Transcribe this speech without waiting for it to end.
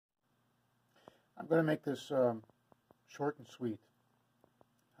I'm going to make this short and sweet.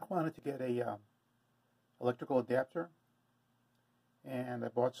 I wanted to get a electrical adapter, and I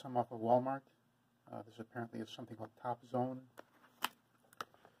bought some off of Walmart. This apparently is something called Topzone,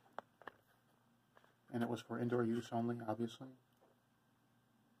 and it was for indoor use only, obviously.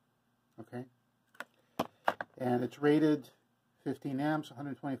 Okay, and it's rated 15 amps,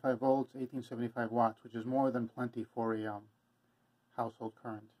 125 volts, 1875 watts, which is more than plenty for a household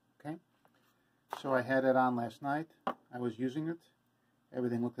current. Okay, so I had it on last night. I was using it.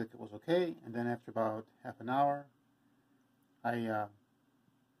 Everything looked like it was okay, and then after about half an hour, I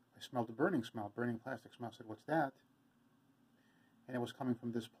smelled a burning smell, burning plastic smell. I said, "What's that?" And it was coming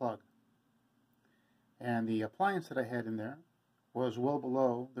from this plug. And the appliance that I had in there was well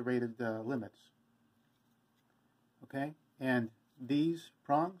below the rated limits. Okay, and these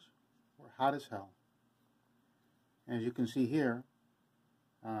prongs were hot as hell. And as you can see here,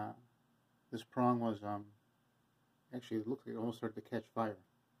 this prong was actually, it looked like it almost started to catch fire.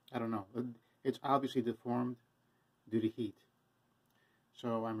 I don't know. It's obviously deformed due to heat.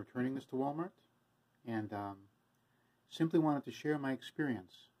 So I'm returning this to Walmart, and simply wanted to share my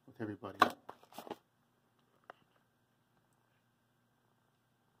experience with everybody.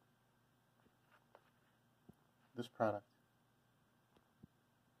 This product.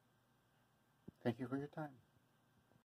 Thank you for your time.